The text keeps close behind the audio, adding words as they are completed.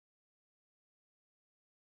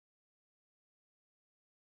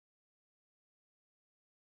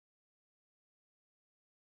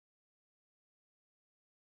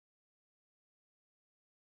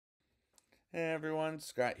Hey everyone,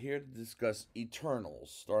 Scott here to discuss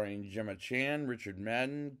Eternals, starring Gemma Chan, Richard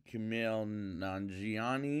Madden, Kumail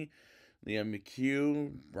Nanjiani, Leah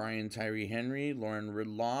McHugh, Brian Tyree Henry, Lauren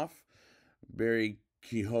Ridloff, Barry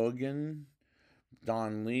Keoghan,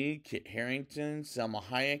 Don Lee, Kit Harington, Selma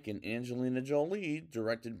Hayek, and Angelina Jolie,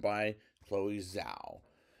 directed by Chloe Zhao.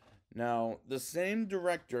 Now, the same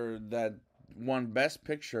director that won Best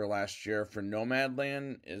Picture last year for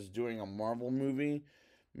Nomadland is doing a Marvel movie.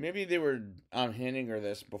 Maybe they were handing her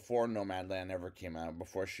this before Nomadland ever came out,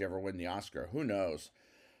 before she ever won the Oscar. Who knows?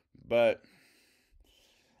 But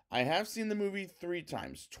I have seen the movie 3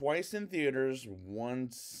 times, twice in theaters,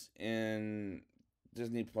 once in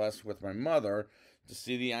Disney Plus with my mother to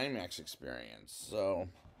see the IMAX experience. So,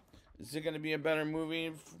 is it going to be a better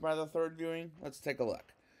movie by the third viewing? Let's take a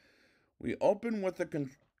look. We open with a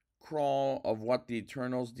crawl of what the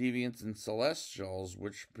Eternals, Deviants, and Celestials,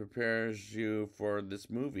 which prepares you for this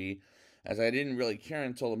movie, as I didn't really care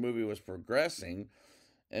until the movie was progressing.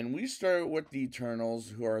 And we start with the Eternals,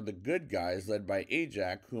 who are the good guys, led by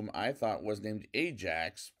Ajax, whom I thought was named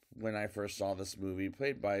Ajax when I first saw this movie,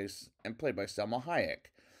 played by Selma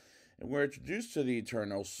Hayek. And we're introduced to the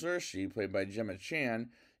Eternals: Cersei, played by Gemma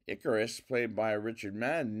Chan; Icarus, played by Richard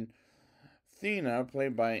Madden; Athena,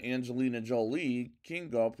 played by Angelina Jolie;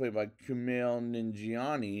 Kingo, played by Kumail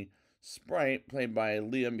Nanjiani; Sprite, played by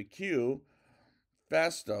Leah McHugh;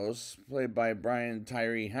 Phastos, played by Brian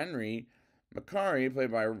Tyree Henry; Makari,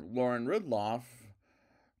 played by Lauren Ridloff;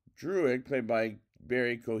 Druid, played by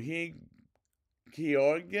Barry Keoghan.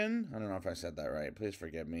 I don't know if I said that right. Please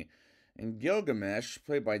forgive me. And Gilgamesh,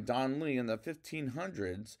 played by Don Lee in the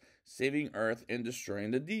 1500s, saving Earth and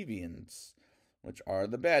destroying the Deviants, which are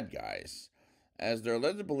the bad guys, as they're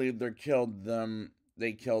led to believe they killed them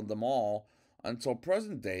all. Until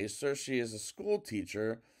present day, Cersei is a school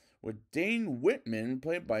teacher, with Dane Whitman,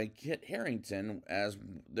 played by Kit Harington, as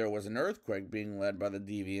there was an earthquake being led by the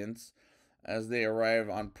Deviants as they arrive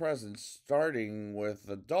on present, starting with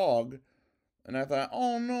the dog. And I thought,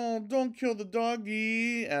 oh no, don't kill the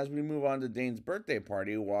doggy, as we move on to Dane's birthday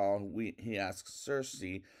party, while he asks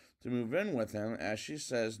Cersei to move in with him, as she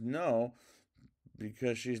says no,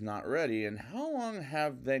 because she's not ready. And how long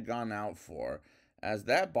have they gone out for? As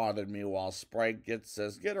that bothered me, while Sprite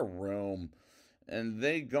says, get a room. And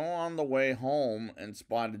they go on the way home and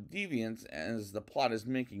spot a deviant, as the plot is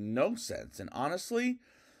making no sense. And honestly,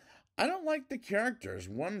 I don't like the characters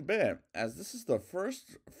one bit, as this is the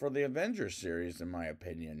first for the Avengers series, in my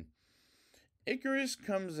opinion. Icarus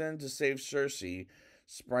comes in to save Cersei,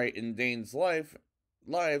 Sprite, and Dane's lives,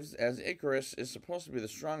 as Icarus is supposed to be the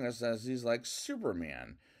strongest, as he's like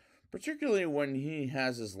Superman, particularly when he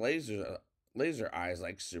has his laser eyes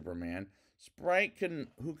like Superman. Sprite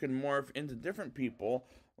who can morph into different people,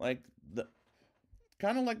 like the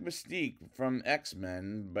kind of like Mystique from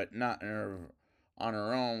X-Men, but not on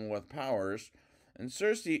her own with powers. And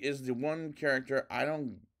Cersei is the one character I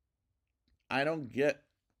don't get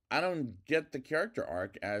I don't get the character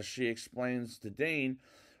arc, as she explains to Dane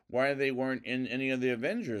why they weren't in any of the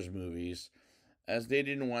Avengers movies, as they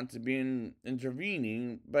didn't want to be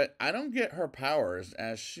intervening. But I don't get her powers,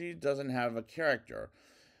 as she doesn't have a character.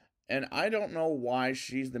 And I don't know why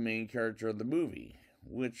she's the main character of the movie,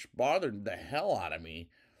 which bothered the hell out of me.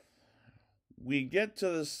 We get to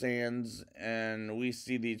the sands and we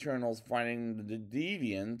see the Eternals fighting the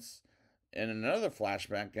Deviants in another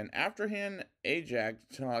flashback, and afterhand, Ajax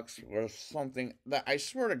talks with something that I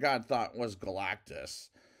swear to God thought was Galactus.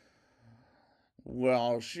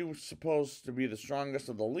 Well, she was supposed to be the strongest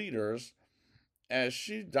of the leaders, as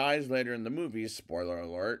she dies later in the movie, spoiler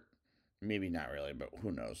alert. Maybe not really, but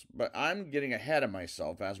who knows. But I'm getting ahead of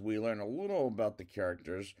myself as we learn a little about the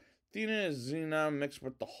characters. Athena is Xena mixed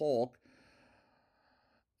with the Hulk,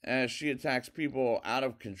 as she attacks people out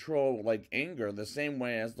of control like anger the same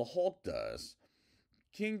way as the Hulk does.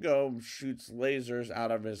 Kingo shoots lasers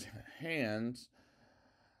out of his hands.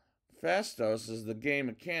 Phastos is the gay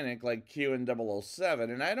mechanic like Q in 007,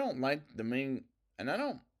 and I don't mind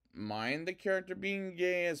the character being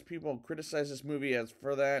gay, as people criticize this movie as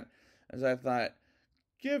for that, as I thought,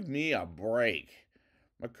 give me a break.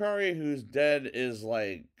 Makari, who's dead, is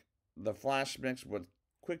like the Flash mixed with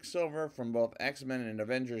Quicksilver from both X-Men and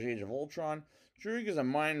Avengers Age of Ultron. Druig is a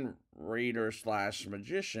mind reader slash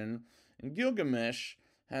magician, and Gilgamesh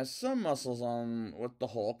has some muscles on with the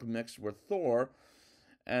Hulk mixed with Thor,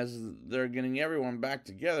 as they're getting everyone back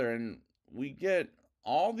together. And we get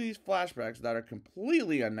all these flashbacks that are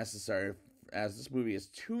completely unnecessary, as this movie is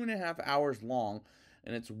 2.5 hours long,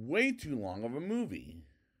 and it's way too long of a movie.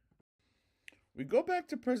 We go back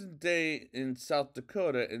to present day in South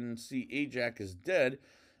Dakota and see Ajax is dead,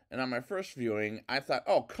 And on my first viewing, I thought,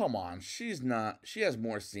 oh, come on, she's not, she has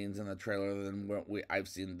more scenes in the trailer than what I've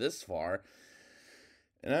seen this far.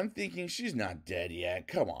 And I'm thinking, she's not dead yet,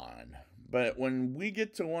 come on. But when we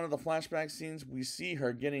get to one of the flashback scenes, we see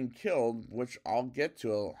her getting killed, which I'll get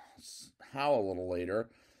to how a little later.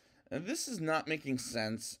 And this is not making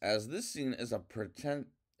sense, as this scene is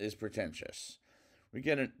pretentious. We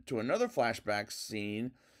get to another flashback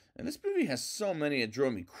scene, and this movie has so many it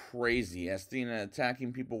drove me crazy. As Athena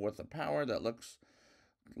attacking people with a power that looks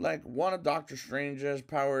like one of Doctor Strange's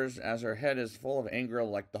powers, as her head is full of anger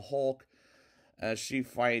like the Hulk, as she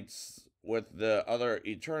fights with the other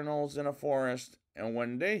Eternals in a forest, and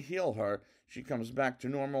when they heal her, she comes back to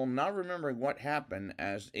normal, not remembering what happened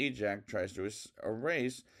as Ajax tries to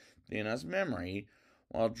erase Athena's memory,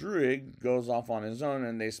 while Druig goes off on his own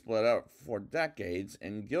and they split up for decades,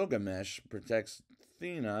 and Gilgamesh protects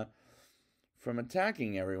Athena from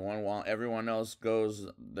attacking everyone while everyone else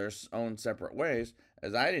goes their own separate ways,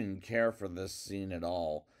 as I didn't care for this scene at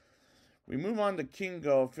all. We move on to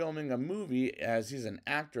Kingo filming a movie, as he's an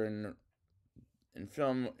actor in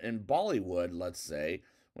film in Bollywood, let's say,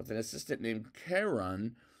 with an assistant named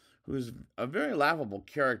Karan, who's a very laughable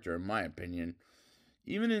character in my opinion.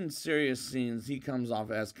 Even in serious scenes, he comes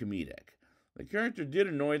off as comedic. The character did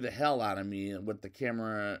annoy the hell out of me with the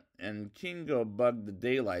camera, and Kingo bugged the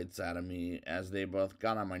daylights out of me, as they both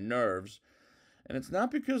got on my nerves. And it's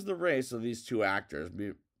not because of the race of these two actors.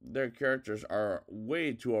 Their characters are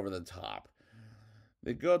way too over the top.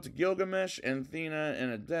 They go to Gilgamesh and Athena in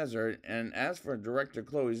a desert, and as for director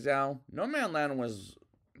Chloe Zhao, No Man Land was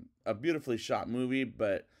a beautifully shot movie,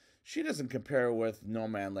 but she doesn't compare with No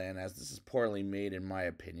Man Land, as this is poorly made in my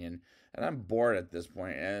opinion, and I'm bored at this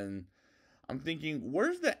point, and I'm thinking,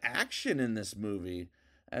 where's the action in this movie?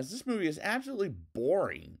 As this movie is absolutely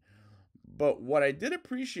boring. But what I did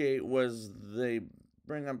appreciate was they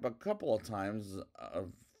bring up a couple of times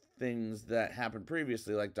of things that happened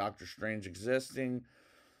previously, like Doctor Strange existing,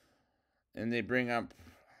 and they bring up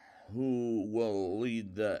who will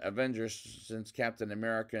lead the Avengers, since Captain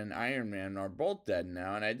America and Iron Man are both dead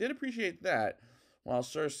now, and I did appreciate that. While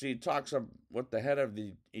Cersei talks up with the head of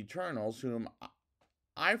the Eternals, whom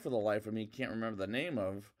I, for the life of me, can't remember the name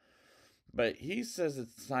of, but he says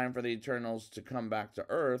it's time for the Eternals to come back to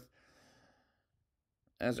Earth,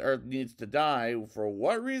 as Earth needs to die. For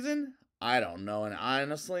what reason? I don't know, and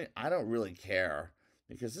honestly, I don't really care,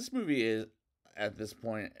 because this movie is, at this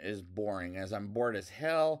point, is boring, as I'm bored as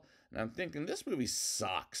hell, and I'm thinking this movie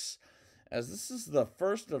sucks, as this is the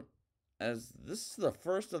first of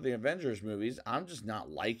the Avengers movies. I'm just not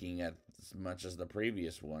liking it as much as the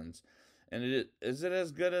previous ones. And is it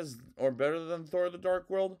as good as or better than Thor: The Dark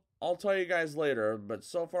World? I'll tell you guys later, but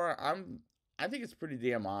so far I think it's pretty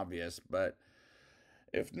damn obvious, but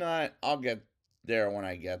if not, I'll get there when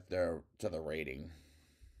I get there to the rating.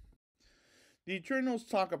 The Eternals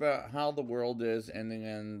talk about how the world is ending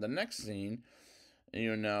in the next scene.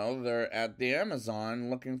 They're at the Amazon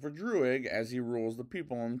looking for Druig, as he rules the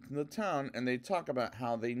people in the town, and they talk about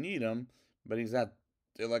how they need him, but he's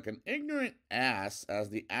like an ignorant ass, as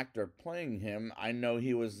the actor playing him. I know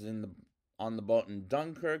he was on the boat in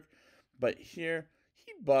Dunkirk, but here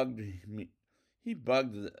he bugged me. He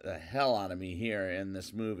bugged the hell out of me here in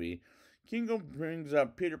this movie. Kingo brings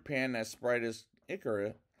up Peter Pan as Sprite as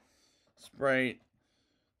Icarus. Sprite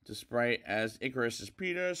as Icarus is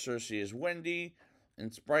Peter, Cersei is Wendy,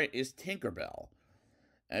 and Sprite is Tinkerbell,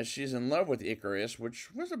 as she's in love with Icarus,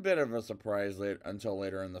 which was a bit of a surprise until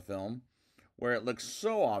later in the film, where it looks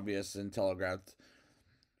so obvious and telegraphed.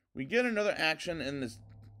 We get another action in this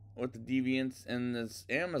with the deviants in this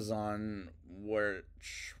Amazon,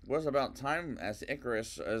 which was about time, as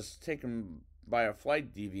Icarus is taken by a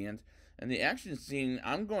flight deviant. And the action scene,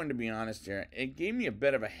 I'm going to be honest here, it gave me a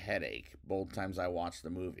bit of a headache both times I watched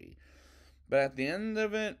the movie. But at the end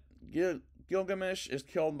of it, Gilgamesh is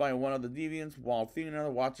killed by one of the deviants, while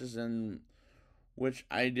Athena watches, in which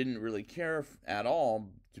I didn't really care at all,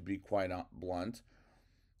 to be quite blunt.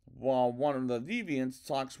 While one of the deviants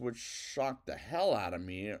talks, which shocked the hell out of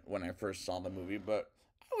me when I first saw the movie, but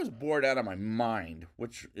I was bored out of my mind,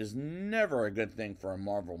 which is never a good thing for a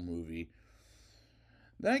Marvel movie.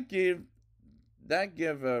 They give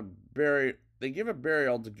a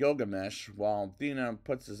burial to Gilgamesh, while Athena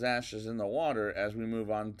puts his ashes in the water, as we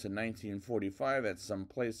move on to 1945 at some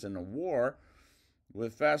place in a war,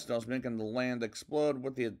 with Phastos making the land explode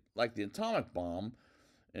with the atomic bomb.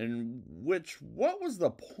 In which, what was the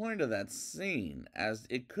point of that scene? As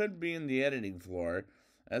it could be in the editing floor,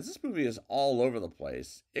 as this movie is all over the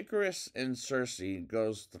place. Icarus and Cersei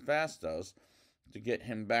goes to Phastos to get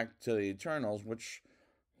him back to the Eternals, which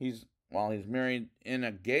while he's married in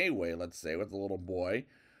a gay way, let's say, with a little boy.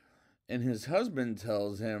 And his husband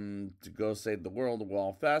tells him to go save the world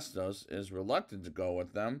while Fastos is reluctant to go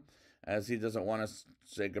with them as he doesn't want to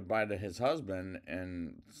say goodbye to his husband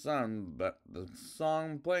and son. But the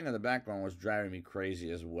song playing in the background was driving me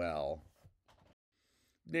crazy as well.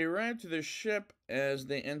 They arrive to their ship. As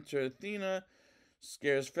they enter, Athena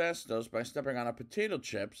scares Fastos by stepping on a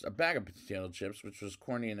bag of potato chips, which was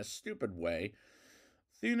corny in a stupid way.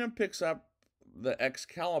 Athena picks up the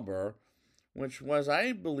Excalibur, which was,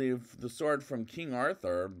 I believe, the sword from King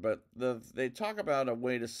Arthur, but they talk about a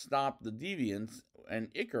way to stop the deviants, and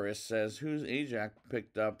Icarus says who's Ajax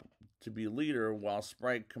picked up to be leader, while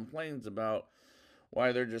Sprite complains about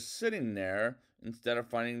why they're just sitting there instead of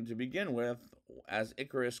fighting to begin with, as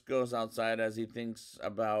Icarus goes outside as he thinks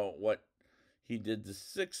about what he did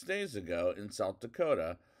 6 days ago in South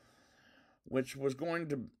Dakota, which was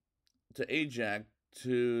going to Ajax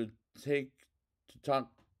to take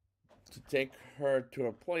her to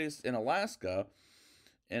a place in Alaska.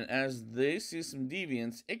 And as they see some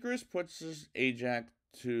deviants, Icarus pushes Ajax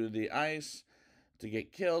to the ice to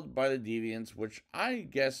get killed by the deviants, which I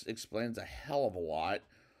guess explains a hell of a lot.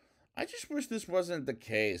 I just wish this wasn't the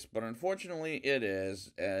case, but unfortunately it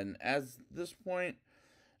is. And at this point,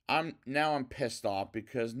 I'm pissed off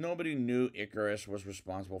because nobody knew Icarus was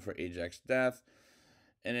responsible for Ajax's death,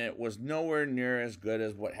 and it was nowhere near as good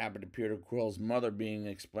as what happened to Peter Quill's mother being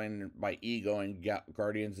explained by Ego in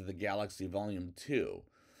Guardians of the Galaxy Volume 2.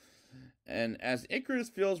 And as Icarus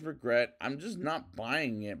feels regret, I'm just not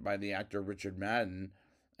buying it by the actor Richard Madden,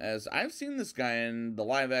 as I've seen this guy in the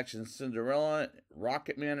live-action Cinderella,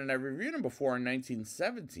 Rocketman, and I've reviewed him before in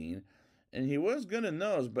 1917, and he was good in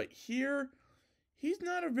those, but here, he's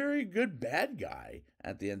not a very good bad guy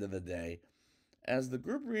at the end of the day. As the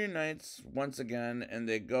group reunites once again and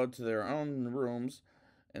they go to their own rooms,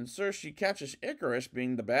 and Circe catches Icarus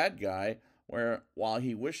being the bad guy, while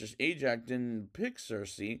he wishes Ajax didn't pick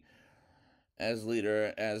Circe as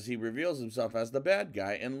leader, as he reveals himself as the bad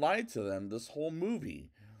guy and lied to them this whole movie.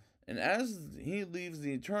 And as he leaves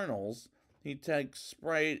the Eternals, he takes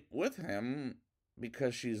Sprite with him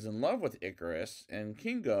because she's in love with Icarus, and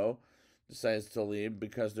Kingo decides to leave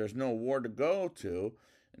because there's no war to go to,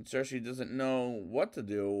 and Circe doesn't know what to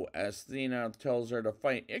do as Athena tells her to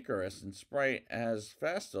fight Icarus, and Sprite, as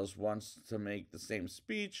Fastos, wants to make the same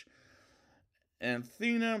speech, and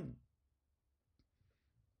Athena,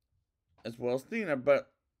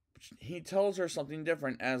 but he tells her something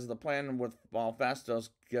different, as the plan with while Fastos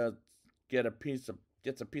gets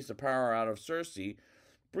a piece of power out of Circe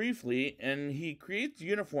briefly, and he creates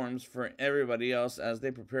uniforms for everybody else as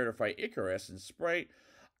they prepare to fight Icarus and Sprite.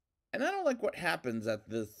 And I don't like what happens at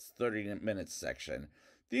this 30-minute section.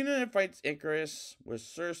 Athena fights Icarus with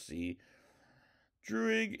Circe.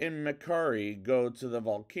 Druig and Makari go to the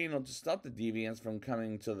volcano to stop the deviants from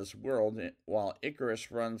coming to this world, while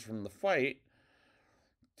Icarus runs from the fight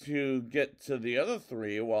to get to the other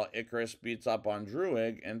three, while Icarus beats up on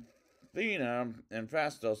Druig, and Athena and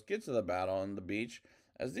Fastos get to the battle on the beach,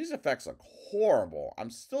 as these effects look horrible.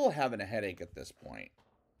 I'm still having a headache at this point.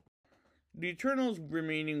 The Eternals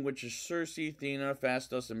remaining, which is Circe, Athena,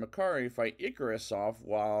 Fastos, and Makari, fight Icarus off,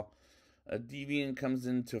 while a deviant comes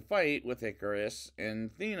in to fight with Icarus, and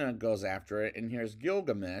Athena goes after it, and here's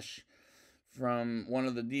Gilgamesh from one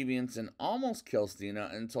of the deviants and almost kills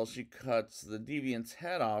Athena until she cuts the deviant's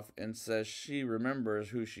head off and says she remembers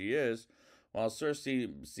who she is, while Circe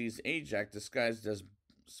sees Ajax disguised as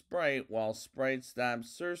Sprite, while Sprite stabs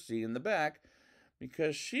Circe in the back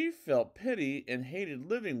because she felt pity and hated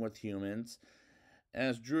living with humans,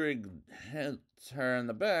 as Druig hits her in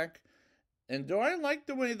the back. And do I like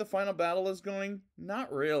the way the final battle is going?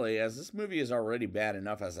 Not really, as this movie is already bad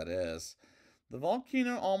enough as it is. The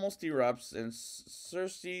volcano almost erupts, and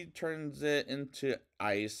Circe turns it into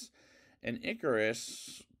ice, and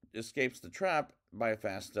Icarus escapes the trap by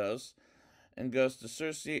Fastos and goes to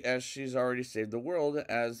Circe, as she's already saved the world,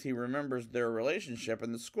 as he remembers their relationship,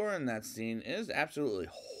 and the score in that scene is absolutely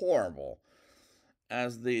horrible,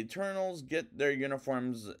 as the Eternals get their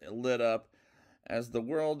uniforms lit up, as the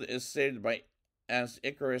world is saved as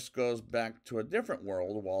Icarus goes back to a different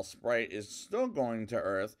world, while Sprite is still going to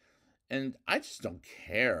Earth, and I just don't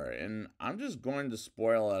care, and I'm just going to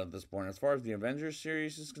spoil it at this point. As far as the Avengers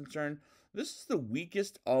series is concerned, this is the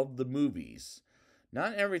weakest of the movies.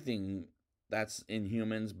 Not everything that's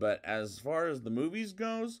Inhumans, but as far as the movies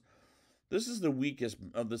goes, this is the weakest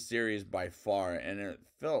of the series by far, and it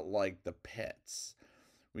felt like the pits.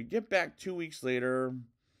 We get back 2 weeks later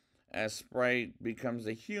as Sprite becomes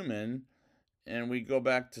a human, and we go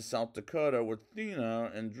back to South Dakota with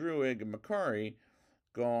Athena and Druig and Makari,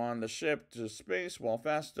 go on the ship to space while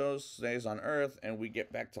Fastos stays on Earth, and we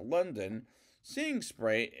get back to London. Seeing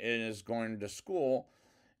Spray is going to school,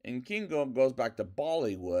 and Kingo goes back to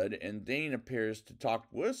Bollywood, and Dane appears to talk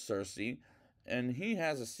with Cersei, and he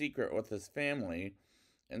has a secret with his family.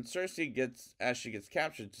 And Cersei gets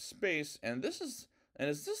captured to space, and is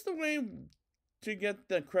this the way to get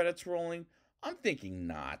the credits rolling? I'm thinking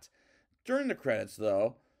not. During the credits,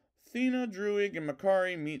 though, Thena, Druig, and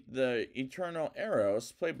Makari meet the Eternal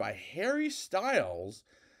Eros, played by Harry Styles,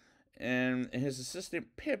 and his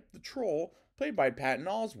assistant Pip the Troll, played by Patton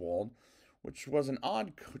Oswalt, which was an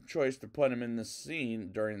odd choice to put him in the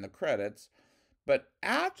scene during the credits. But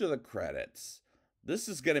after the credits, this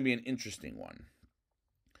is going to be an interesting one.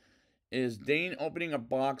 Is Dane opening a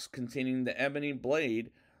box containing the ebony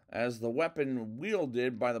blade as the weapon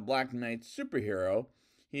wielded by the Black Knight superhero.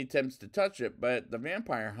 He attempts to touch it, but the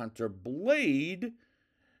vampire hunter Blade,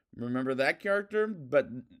 remember that character? But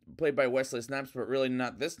played by Wesley Snipes, but really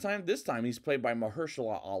not this time. This time he's played by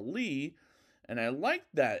Mahershala Ali, and I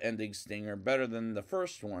liked that ending stinger better than the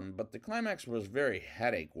first one, but the climax was very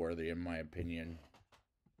headache-worthy in my opinion.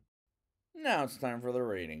 Now it's time for the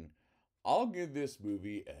rating. I'll give this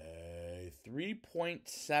movie a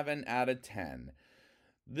 3.7 out of 10.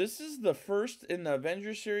 This is the first in the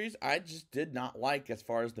Avengers series I just did not like as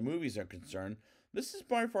far as the movies are concerned. This is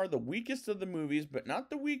by far the weakest of the movies, but not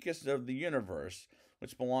the weakest of the universe,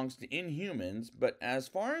 which belongs to Inhumans. But as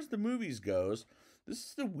far as the movies goes, this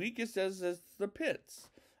is the weakest as is the Pits.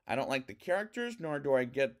 I don't like the characters, nor do I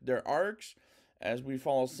get their arcs, as we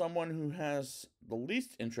follow someone who has the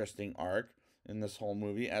least interesting arc in this whole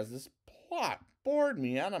movie, as this plot bored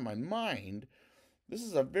me out of my mind. This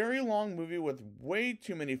is a very long movie with way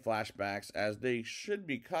too many flashbacks, as they should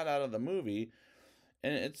be cut out of the movie.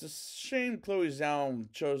 And it's a shame Chloe Zhao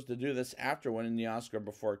chose to do this after winning the Oscar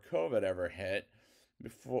before COVID ever hit.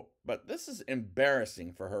 But this is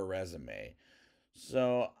embarrassing for her resume.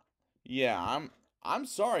 So, yeah, I'm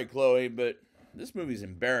sorry, Chloe, but this movie's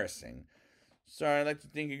embarrassing. So I'd like to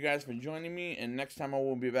thank you guys for joining me, and next time I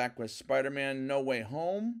will be back with Spider-Man No Way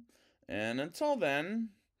Home. And until then,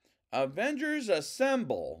 Avengers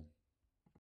Assemble!